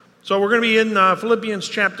So we're going to be in Philippians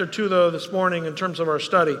chapter 2, though, this morning in terms of our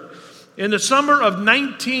study. In the summer of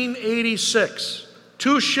 1986,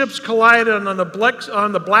 two ships collided on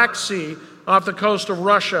the Black Sea off the coast of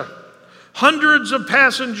Russia. Hundreds of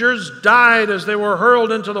passengers died as they were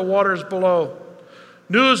hurled into the waters below.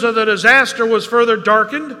 News of the disaster was further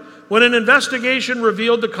darkened when an investigation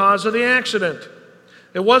revealed the cause of the accident.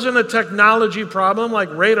 It wasn't a technology problem like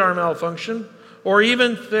radar malfunction or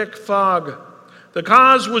even thick fog. The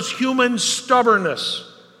cause was human stubbornness.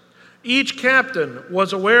 Each captain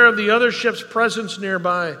was aware of the other ship's presence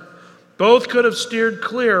nearby. Both could have steered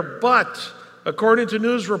clear, but according to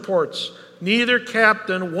news reports, neither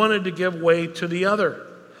captain wanted to give way to the other.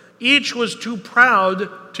 Each was too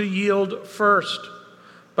proud to yield first.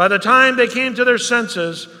 By the time they came to their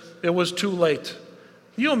senses, it was too late.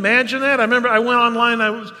 Can you imagine that? I remember I went online, I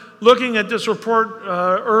was looking at this report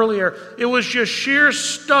earlier. It was just sheer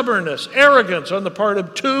stubbornness, arrogance on the part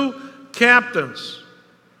of two captains.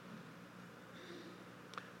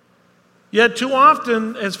 Yet too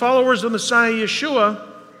often, as followers of Messiah Yeshua,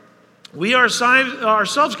 we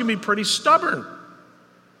ourselves can be pretty stubborn.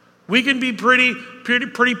 We can be pretty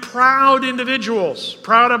proud individuals,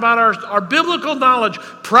 proud about our biblical knowledge,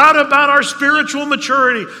 proud about our spiritual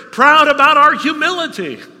maturity, proud about our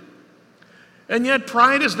humility. And yet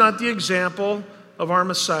pride is not the example of our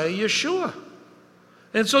Messiah Yeshua.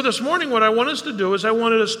 And so this morning what I want us to do is I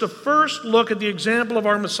wanted us to first look at the example of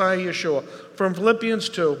our Messiah Yeshua from Philippians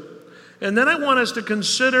 2. And then I want us to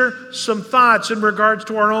consider some thoughts in regards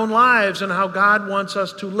to our own lives and how God wants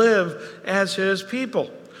us to live as His people.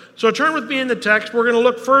 So turn with me in the text. We're going to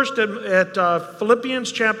look first at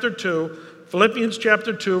Philippians chapter 2. Philippians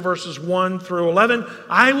chapter 2, verses 1 through 11.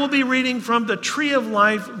 I will be reading from the Tree of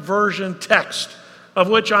Life version text, of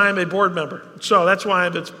which I am a board member. So that's why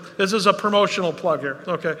this is a promotional plug here.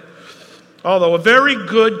 Okay. Although a very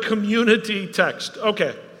good community text.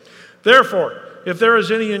 Okay. Therefore, if there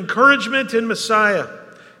is any encouragement in Messiah,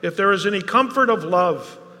 if there is any comfort of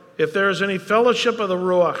love, if there is any fellowship of the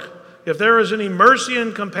Ruach, if there is any mercy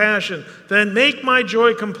and compassion, then make my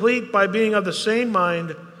joy complete by being of the same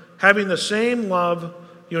mind, having the same love,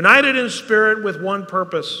 united in spirit with one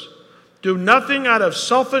purpose. Do nothing out of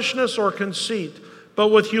selfishness or conceit, but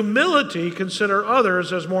with humility consider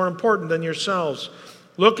others as more important than yourselves,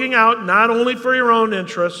 looking out not only for your own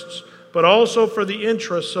interests, but also for the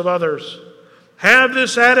interests of others. Have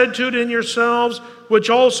this attitude in yourselves, which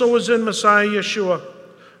also was in Messiah Yeshua,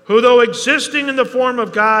 who, though existing in the form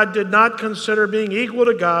of God, did not consider being equal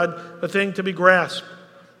to God a thing to be grasped.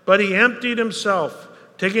 But he emptied himself,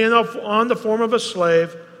 taking on the form of a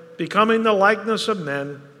slave, becoming the likeness of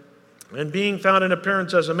men, and being found in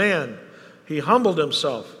appearance as a man, he humbled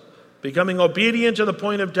himself, becoming obedient to the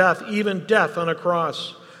point of death, even death on a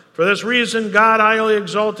cross. For this reason, God highly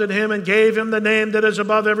exalted him and gave him the name that is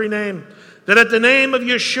above every name, that at the name of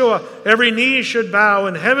Yeshua every knee should bow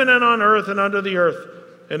in heaven and on earth and under the earth,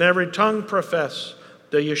 and every tongue profess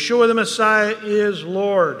that Yeshua the Messiah is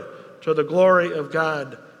Lord, to the glory of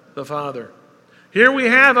God the Father. Here we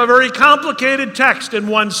have a very complicated text in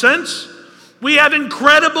one sense. We have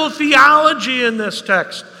incredible theology in this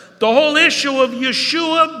text. The whole issue of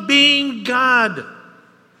Yeshua being God.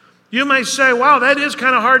 You may say, wow, that is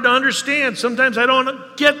kind of hard to understand. Sometimes I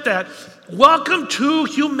don't get that. Welcome to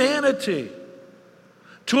humanity.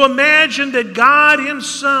 To imagine that God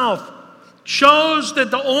Himself chose that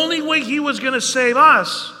the only way He was going to save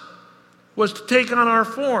us was to take on our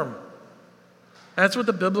form. That's what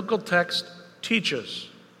the biblical text teaches.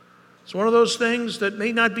 It's one of those things that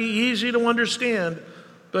may not be easy to understand,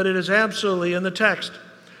 but it is absolutely in the text.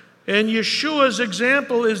 And Yeshua's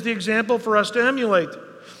example is the example for us to emulate.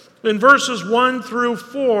 In verses 1 through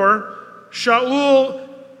 4, Shaul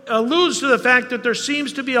alludes to the fact that there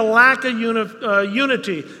seems to be a lack of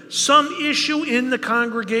unity, some issue in the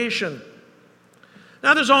congregation.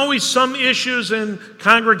 Now, there's always some issues in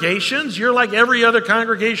congregations. You're like every other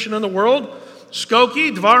congregation in the world.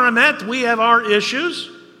 Skokie, Dvar Emet, we have our issues.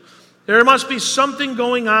 There must be something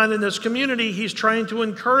going on in this community. He's trying to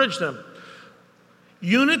encourage them.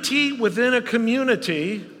 Unity within a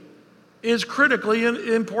community is critically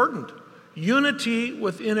important. Unity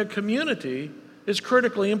within a community is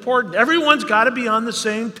critically important. Everyone's got to be on the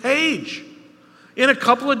same page in a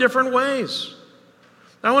couple of different ways.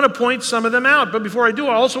 I want to point some of them out, but before I do,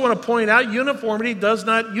 I also want to point out unity does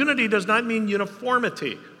not mean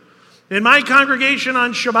uniformity. In my congregation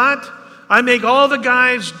on Shabbat, I make all the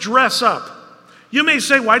guys dress up. You may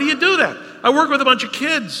say, why do you do that? I work with a bunch of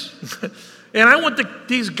kids. And I want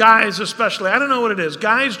these guys especially, I don't know what it is.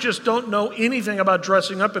 Guys just don't know anything about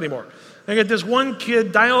dressing up anymore. I get this one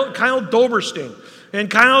kid, Kyle Doberstein. And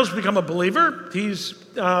Kyle's become a believer. He's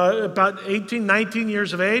about 18, 19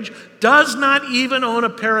 years of age. Does not even own a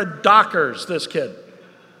pair of Dockers, this kid.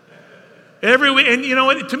 Every week, and you know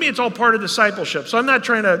what? To me, it's all part of discipleship. So I'm not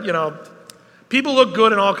trying to, people look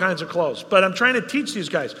good in all kinds of clothes, but I'm trying to teach these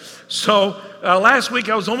guys. So last week,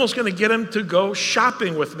 I was almost going to get him to go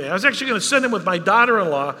shopping with me. I was actually going to send him with my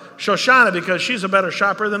daughter-in-law, Shoshana, because she's a better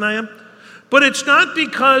shopper than I am. But it's not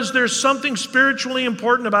because there's something spiritually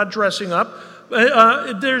important about dressing up.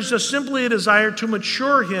 There's simply a desire to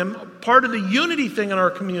mature him. Part of the unity thing in our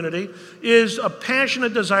community is a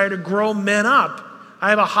passionate desire to grow men up. I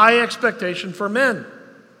have a high expectation for men.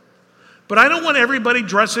 But I don't want everybody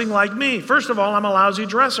dressing like me. First of all, I'm a lousy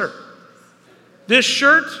dresser. This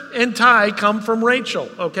shirt and tie come from Rachel,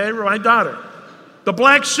 okay, my daughter. The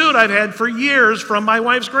black suit I've had for years from my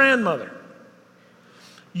wife's grandmother.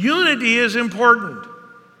 Unity is important.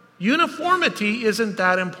 Uniformity isn't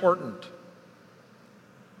that important.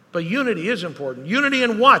 But unity is important. Unity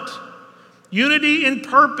in what? Unity in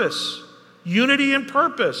purpose. Unity in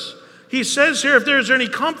purpose. He says here, if there's any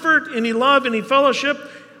comfort, any love, any fellowship,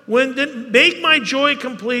 make my joy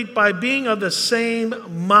complete by being of the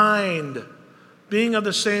same mind. Being of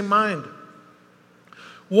the same mind.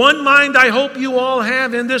 One mind I hope you all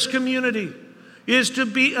have in this community is to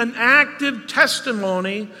be an active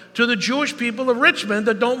testimony to the Jewish people of Richmond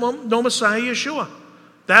that don't know Messiah Yeshua.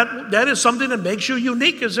 That is something that makes you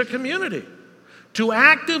unique as a community. To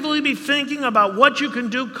actively be thinking about what you can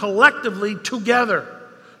do collectively together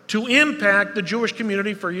to impact the Jewish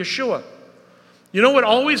community for Yeshua. You know what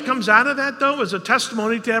always comes out of that, though, is a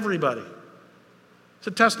testimony to everybody. It's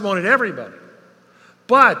a testimony to everybody.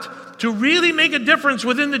 But to really make a difference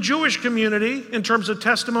within the Jewish community in terms of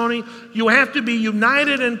testimony, you have to be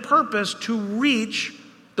united in purpose to reach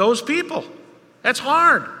those people. That's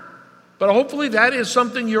hard. But hopefully that is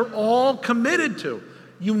something you're all committed to.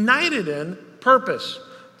 United in purpose.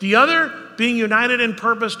 The other, being united in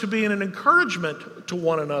purpose to be an encouragement to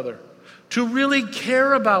one another. To really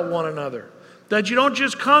care about one another. That you don't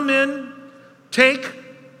just come in, take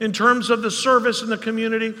in terms of the service in the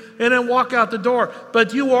community, and then walk out the door.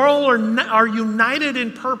 But you all are united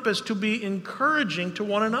in purpose to be encouraging to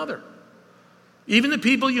one another. Even the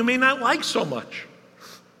people you may not like so much.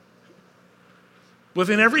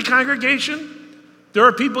 Within every congregation, there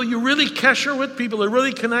are people you really kesher with, people you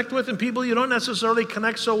really connect with, and people you don't necessarily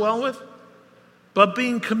connect so well with. But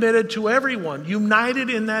being committed to everyone, united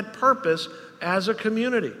in that purpose as a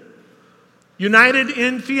community. United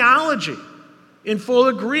in theology. In full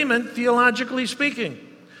agreement, theologically speaking.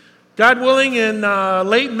 God willing, in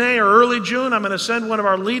late May or early June, I'm going to send one of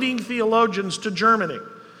our leading theologians to Germany.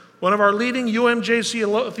 One of our leading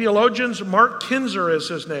UMJ theologians, Mark Kinzer is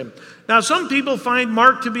his name. Now, some people find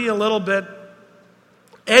Mark to be a little bit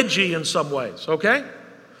edgy in some ways, okay?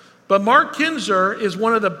 But Mark Kinzer is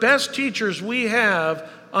one of the best teachers we have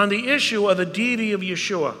on the issue of the deity of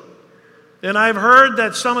Yeshua. And I've heard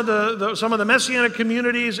that some of the Messianic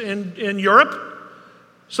communities in Europe,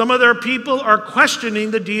 some of their people are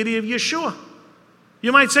questioning the deity of Yeshua.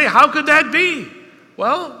 You might say, how could that be?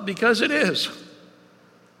 Well, because it is.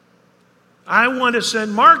 I want to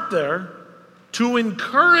send Mark there to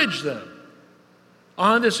encourage them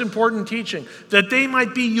on this important teaching, that they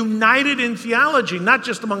might be united in theology, not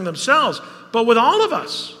just among themselves, but with all of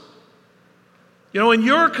us. You know, in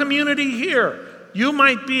your community here, you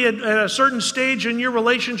might be at a certain stage in your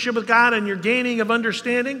relationship with God and your gaining of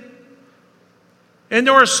understanding. And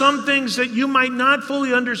there are some things that you might not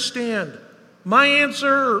fully understand. My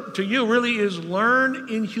answer to you really is learn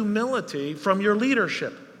in humility from your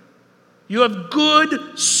leadership. You have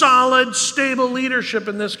good, solid, stable leadership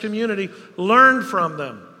in this community. Learn from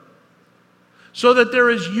them so that there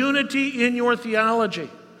is unity in your theology.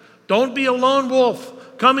 Don't be a lone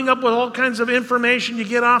wolf coming up with all kinds of information you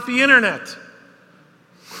get off the internet.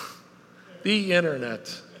 The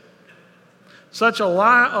internet. Such a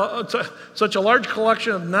large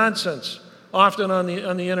collection of nonsense often on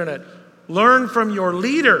the internet. Learn from your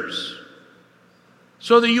leaders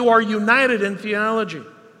so that you are united in theology.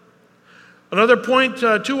 Another point,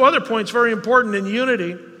 two other points very important in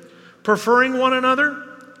unity: preferring one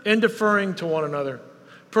another and deferring to one another.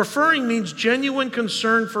 Preferring means genuine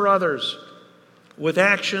concern for others with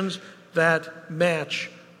actions that match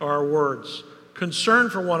our words. Concern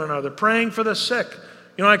for one another, praying for the sick.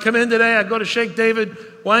 You know, I come in today, I go to shake David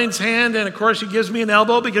Wine's hand, and of course he gives me an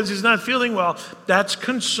elbow because he's not feeling well. That's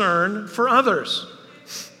concern for others.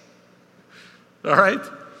 All right?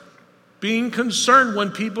 Being concerned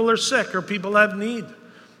when people are sick or people have need.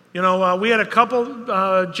 You know, we had a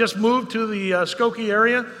couple just moved to the Skokie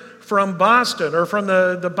area from Boston, or from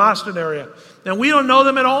the Boston area. And we don't know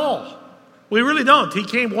them at all. We really don't. He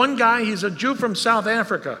came, one guy, he's a Jew from South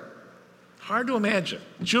Africa. Hard to imagine.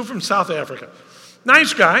 Jew from South Africa.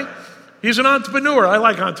 Nice guy. He's an entrepreneur. I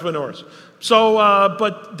like entrepreneurs. So,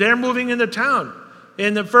 but they're moving into town.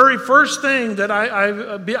 And the very first thing that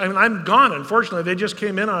I'm gone, unfortunately, they just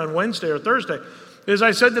came in on Wednesday or Thursday, is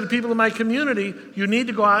I said to the people in my community, you need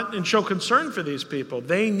to go out and show concern for these people.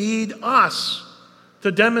 They need us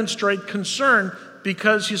to demonstrate concern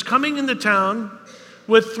because he's coming into town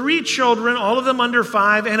with 3 children, all of them under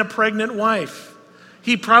 5, and a pregnant wife.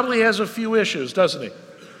 He probably has a few issues, doesn't he?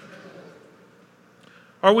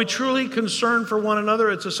 Are we truly concerned for one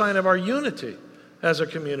another? It's a sign of our unity as a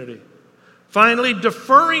community. Finally,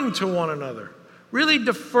 deferring to one another. Really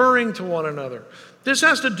deferring to one another. This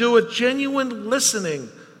has to do with genuine listening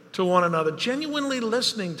to one another. Genuinely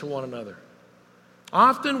listening to one another.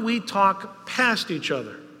 Often we talk past each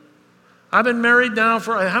other. I've been married now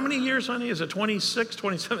for, how many years, honey? Is it 26,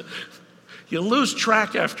 27? You lose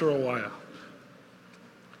track after a while.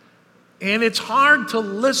 And it's hard to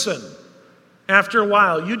listen after a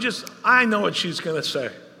while. I know what she's going to say.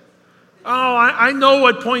 Oh, I know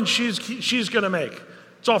what point she's going to make.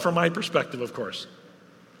 It's all from my perspective, of course.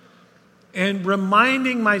 And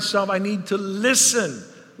reminding myself I need to listen,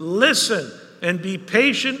 and be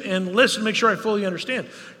patient and listen, make sure I fully understand.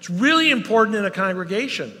 It's really important in a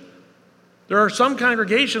congregation. There are some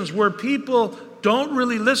congregations where people don't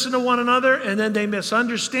really listen to one another, and then they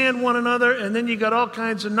misunderstand one another, and then you got all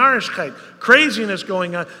kinds of narishkeit, craziness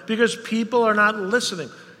going on, because people are not listening.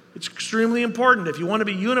 It's extremely important. If you want to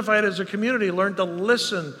be unified as a community, learn to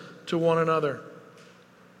listen to one another.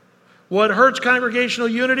 What hurts congregational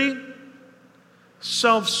unity?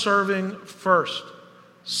 Self-serving first.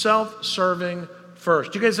 Self-serving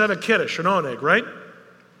first. You guys have a kiddush, an oneg, right?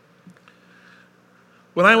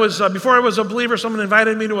 When before I was a believer, someone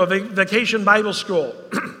invited me to a vacation Bible school.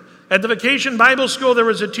 At the vacation Bible school, there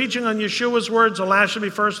was a teaching on Yeshua's words, the last shall be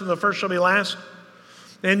first and the first shall be last.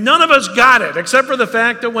 And none of us got it, except for the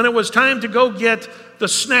fact that when it was time to go get the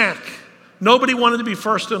snack, nobody wanted to be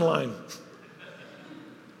first in line.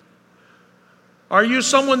 Are you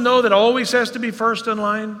someone, though, that always has to be first in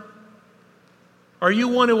line? Are you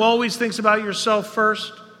one who always thinks about yourself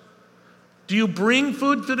first? Do you bring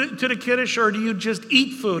food to the kiddush, or do you just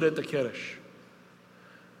eat food at the kiddush?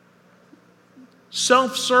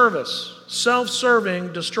 Self-service,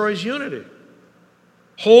 self-serving destroys unity.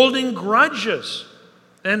 Holding grudges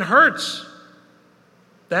and hurts,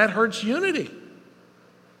 that hurts unity.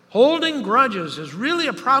 Holding grudges is really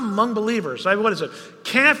a problem among believers. What is it?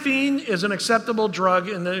 Caffeine is an acceptable drug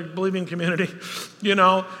in the believing community,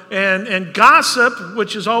 and gossip,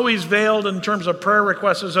 which is always veiled in terms of prayer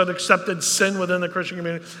requests, is an accepted sin within the Christian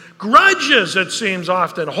community. Grudges, it seems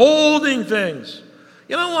often, holding things.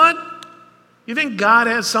 You know what? You think God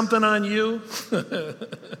has something on you?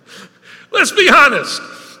 Let's be honest.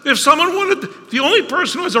 If someone the only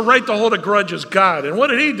person who has a right to hold a grudge is God. And what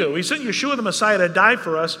did he do? He sent Yeshua the Messiah to die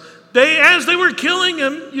for us. As they were killing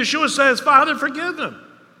him, Yeshua says, Father, forgive them.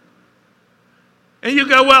 And you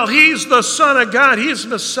go, well, he's the Son of God. He's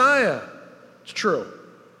Messiah. It's true.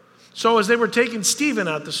 So as they were taking Stephen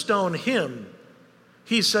out to stone him,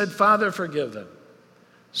 he said, Father, forgive them.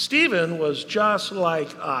 Stephen was just like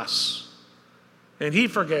us. And he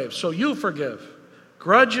forgave. So you forgive.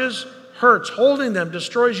 Grudges, hurts, holding them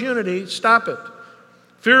destroys unity. Stop it.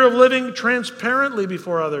 Fear of living transparently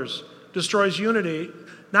before others destroys unity.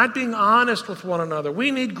 Not being honest with one another.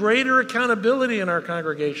 We need greater accountability in our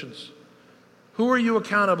congregations. Who are you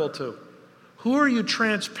accountable to? Who are you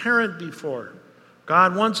transparent before?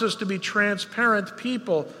 God wants us to be transparent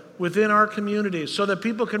people within our communities so that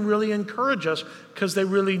people can really encourage us because they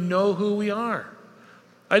really know who we are.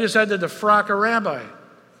 I just had to defrock a rabbi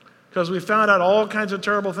because we found out all kinds of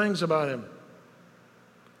terrible things about him.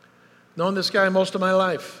 Known this guy most of my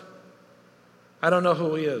life. I don't know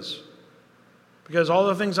who he is. Because all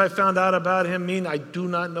the things I found out about him mean I do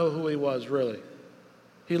not know who he was, really.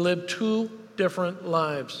 He lived 2 different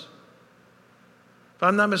lives. If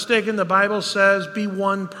I'm not mistaken, the Bible says, be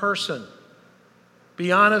one person.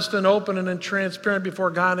 Be honest and open and transparent before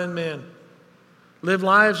God and man. Live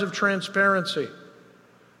lives of transparency.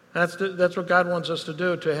 That's what God wants us to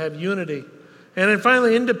do, to have unity. And then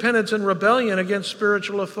finally, independence and rebellion against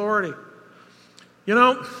spiritual authority.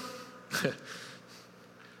 There's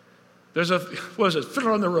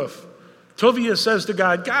Fiddler on the Roof. Tovia says to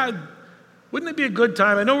God, God, wouldn't it be a good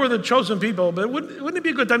time? I know we're the chosen people, but wouldn't it be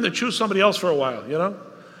a good time to choose somebody else for a while,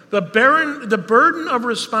 The burden of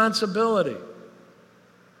responsibility.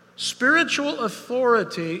 Spiritual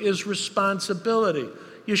authority is responsibility.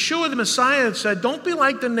 Yeshua the Messiah said, don't be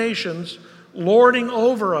like the nations lording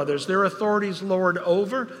over others. Their authorities lord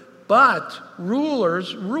over, but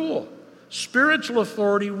rulers rule. Spiritual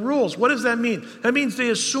authority rules. What does that mean? That means they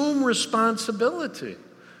assume responsibility.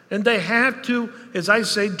 And they have to, as I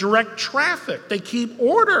say, direct traffic. They keep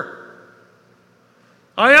order.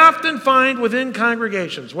 I often find within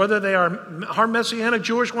congregations, whether they are Messianic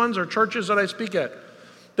Jewish ones or churches that I speak at,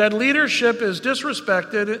 that leadership is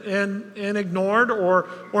disrespected and ignored or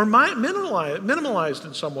minimalized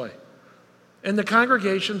in some way. And the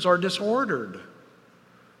congregations are disordered.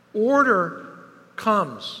 Order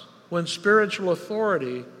comes when spiritual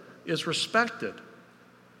authority is respected.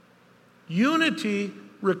 Unity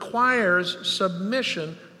requires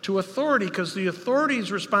submission to authority because the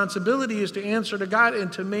authority's responsibility is to answer to God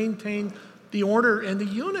and to maintain the order and the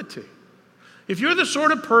unity. If you're the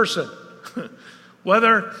sort of person,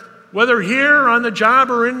 whether here or on the job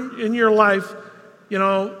or in your life,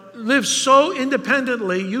 live so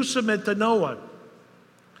independently, you submit to no one.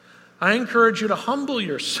 I encourage you to humble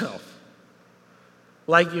yourself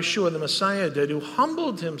like Yeshua the Messiah did, who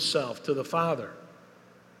humbled himself to the Father.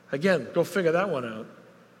 Again, go figure that one out.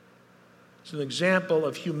 It's an example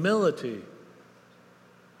of humility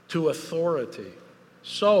to authority.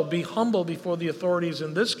 So be humble before the authorities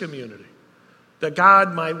in this community, that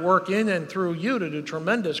God might work in and through you to do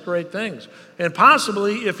tremendous, great things. And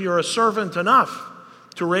possibly, if you're a servant enough,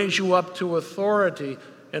 to raise you up to authority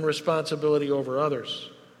and responsibility over others.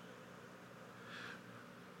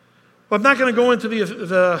 Well, I'm not going to go into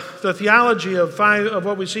the theology of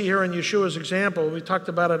what we see here in Yeshua's example. We talked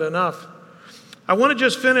about it enough. I want to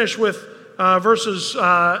just finish with verses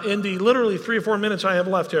in the literally 3 or 4 minutes I have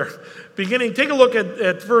left here. Take a look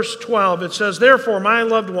at verse 12. It says, "Therefore, my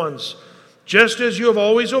loved ones, just as you have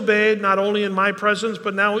always obeyed, not only in my presence,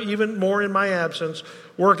 but now even more in my absence,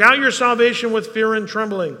 work out your salvation with fear and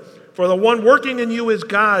trembling. For the one working in you is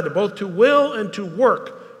God, both to will and to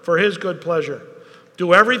work for his good pleasure.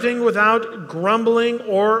 Do everything without grumbling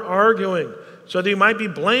or arguing, so that you might be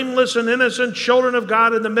blameless and innocent children of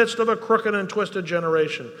God in the midst of a crooked and twisted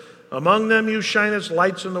generation. Among them you shine as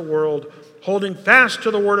lights in the world, holding fast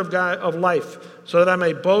to the word of God of life, so that I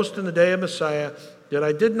may boast in the day of Messiah, that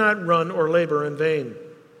I did not run or labor in vain.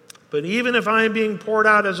 But even if I am being poured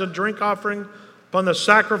out as a drink offering upon the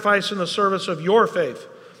sacrifice and the service of your faith,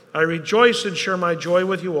 I rejoice and share my joy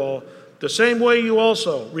with you all. The same way you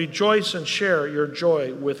also rejoice and share your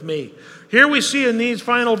joy with me." Here we see in these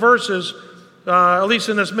final verses, at least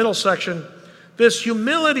in this middle section, this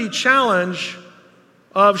humility challenge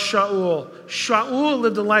of Shaul. Shaul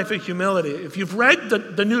lived a life of humility. If you've read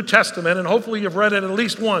the New Testament, and hopefully you've read it at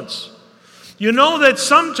least once, you know that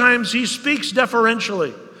sometimes he speaks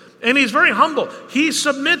deferentially, and he's very humble. He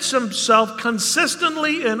submits himself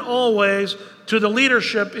consistently and always to the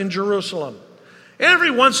leadership in Jerusalem.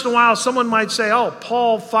 Every once in a while, someone might say, "Oh,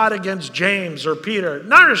 Paul fought against James or Peter."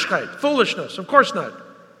 Narishkeit, foolishness. Of course not.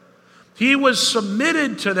 He was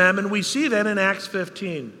submitted to them, and we see that in Acts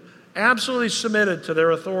 15. Absolutely submitted to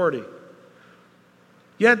their authority.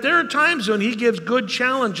 Yet there are times when he gives good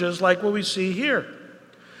challenges like what we see here.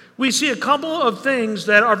 We see a couple of things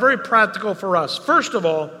that are very practical for us. First of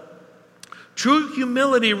all, true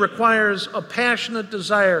humility requires a passionate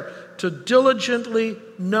desire to diligently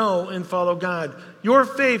know and follow God. Your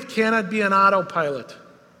faith cannot be an autopilot.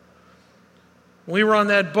 We were on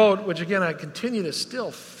that boat, which again, I continue to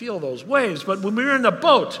still feel those waves, but when we were in the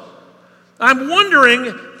boat, I'm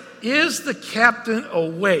wondering, is the captain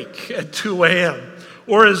awake at 2 a.m.?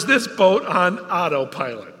 Or is this boat on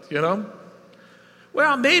autopilot,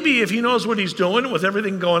 Well, maybe if he knows what he's doing with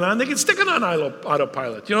everything going on, they can stick it on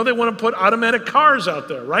autopilot. They want to put automatic cars out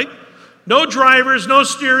there, right? No drivers, no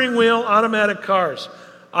steering wheel, automatic cars.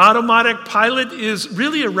 Automatic pilot is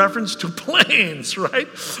really a reference to planes, right?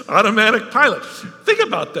 Automatic pilot. Think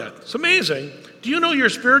about that. It's amazing. Do you know your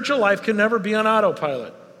spiritual life can never be on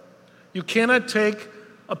autopilot? You cannot take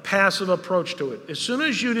a passive approach to it. As soon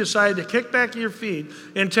as you decide to kick back your feet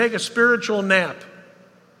and take a spiritual nap,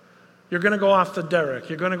 you're going to go off the derrick.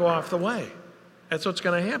 You're going to go off the way. That's what's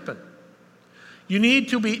going to happen. You need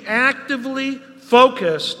to be actively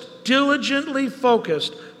focused, diligently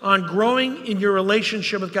focused on growing in your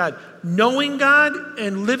relationship with God. Knowing God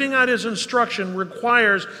and living out his instruction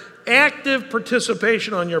requires active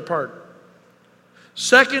participation on your part.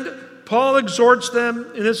 Second, Paul exhorts them,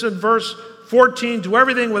 and this is in verse 14, do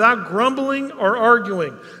everything without grumbling or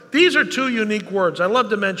arguing. These are two unique words. I love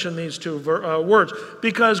to mention these two words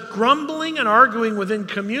because grumbling and arguing within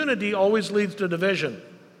community always leads to division.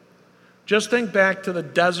 Just think back to the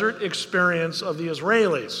desert experience of the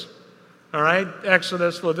Israelis. All right?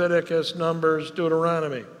 Exodus, Leviticus, Numbers,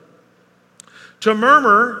 Deuteronomy. To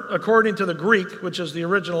murmur, according to the Greek, which is the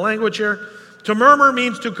original language here, to murmur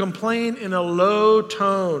means to complain in a low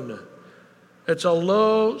tone. It's a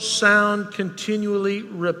low sound continually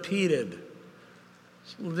repeated.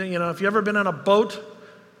 You know, if you've ever been on a boat,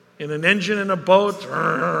 in an engine in a boat,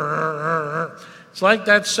 it's like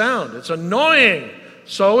that sound. It's annoying.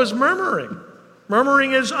 So is murmuring.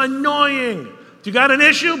 Murmuring is annoying. If you got an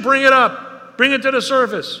issue, bring it up. Bring it to the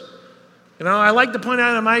surface. You know, I like to point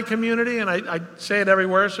out in my community, and I say it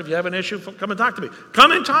everywhere, so if you have an issue, come and talk to me.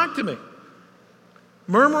 Come and talk to me.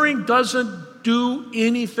 Murmuring doesn't do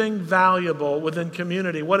anything valuable within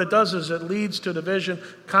community. What it does is it leads to division,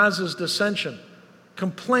 causes dissension.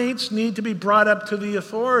 Complaints need to be brought up to the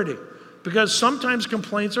authority because sometimes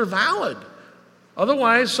complaints are valid.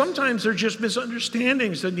 Otherwise, sometimes they're just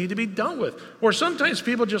misunderstandings that need to be dealt with. Or sometimes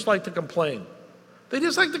people just like to complain. They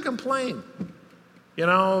just like to complain. You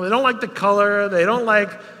know, they don't like the color. They don't like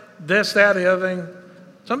this, that, the other thing.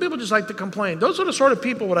 Some people just like to complain. Those are the sort of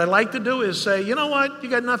people, what I like to do is say, you know what? You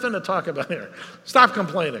got nothing to talk about here. Stop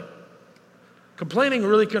complaining. Complaining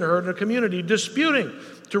really can hurt a community. Disputing,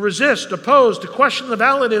 to resist, oppose, to question the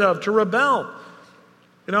validity of, to rebel.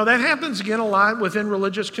 You know, that happens again a lot within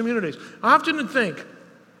religious communities. I often think,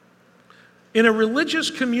 in a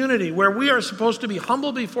religious community where we are supposed to be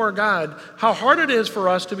humble before God, how hard it is for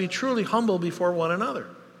us to be truly humble before one another.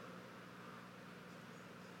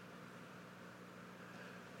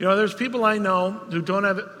 You know, there's people I know who don't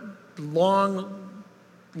have long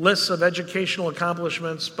lists of educational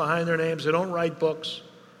accomplishments behind their names. They don't write books.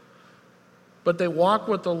 But they walk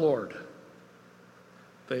with the Lord.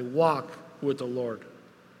 They walk with the Lord.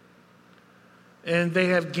 And they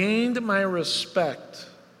have gained my respect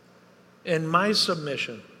and my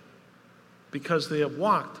submission because they have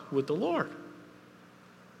walked with the Lord.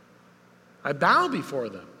 I bow before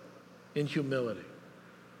them in humility.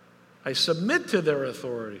 I submit to their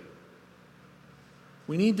authority.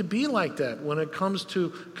 We need to be like that when it comes to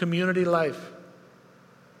community life.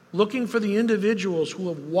 Looking for the individuals who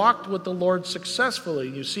have walked with the Lord successfully.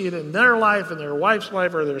 You see it in their life, in their wife's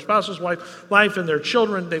life, or their spouse's life, and their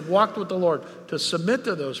children. They've walked with the Lord. To submit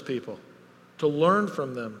to those people, to learn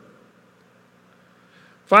from them.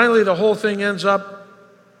 Finally, the whole thing ends up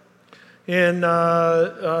in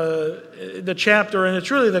the chapter, and it's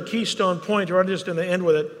really the keystone point, or I'm just going to end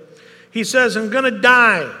with it. He says, I'm going to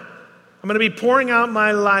die. I'm going to be pouring out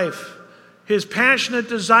my life. His passionate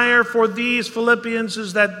desire for these Philippians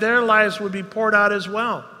is that their lives would be poured out as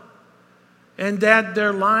well. And that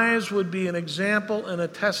their lives would be an example and a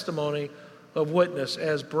testimony of witness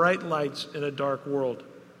as bright lights in a dark world.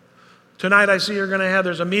 Tonight I see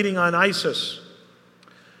there's a meeting on ISIS.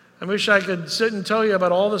 I wish I could sit and tell you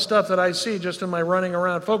about all the stuff that I see just in my running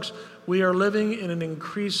around. Folks, we are living in an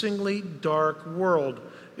increasingly dark world.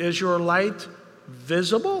 Is your light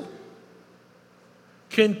visible?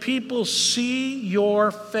 Can people see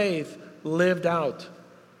your faith lived out?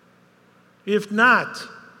 If not,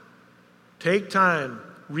 take time,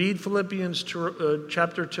 read Philippians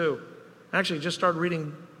chapter 2. Actually, just start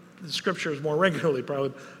reading the scriptures more regularly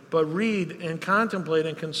probably, but read and contemplate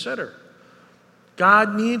and consider.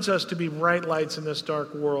 God needs us to be bright lights in this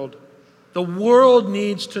dark world. The world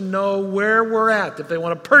needs to know where we're at. If they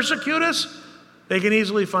want to persecute us, they can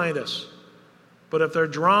easily find us. But if they're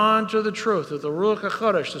drawn to the truth, if the Ruach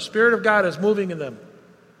HaKodesh, the Spirit of God is moving in them,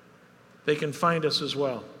 they can find us as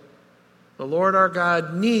well. The Lord our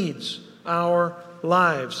God needs our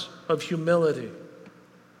lives of humility.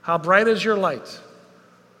 How bright is your light?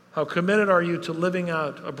 How committed are you to living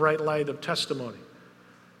out a bright light of testimony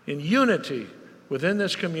in unity within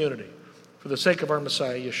this community for the sake of our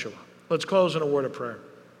Messiah, Yeshua? Let's close in a word of prayer.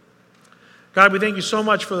 God, we thank you so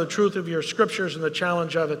much for the truth of your scriptures and the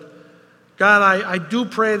challenge of it. God, I do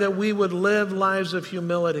pray that we would live lives of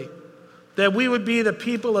humility, that we would be the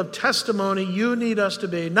people of testimony you need us to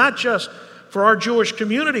be, not just for our Jewish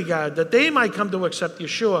community, God, that they might come to accept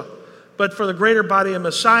Yeshua, but for the greater body of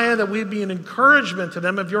Messiah, that we'd be an encouragement to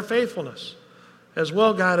them of your faithfulness, as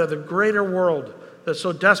well, God, of the greater world that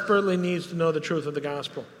so desperately needs to know the truth of the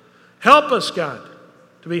gospel. Help us, God,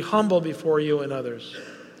 to be humble before you and others.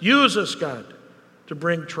 Use us, God, to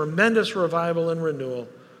bring tremendous revival and renewal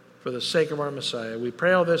for the sake of our Messiah. We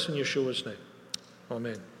pray all this in Yeshua's name.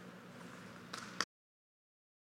 Amen.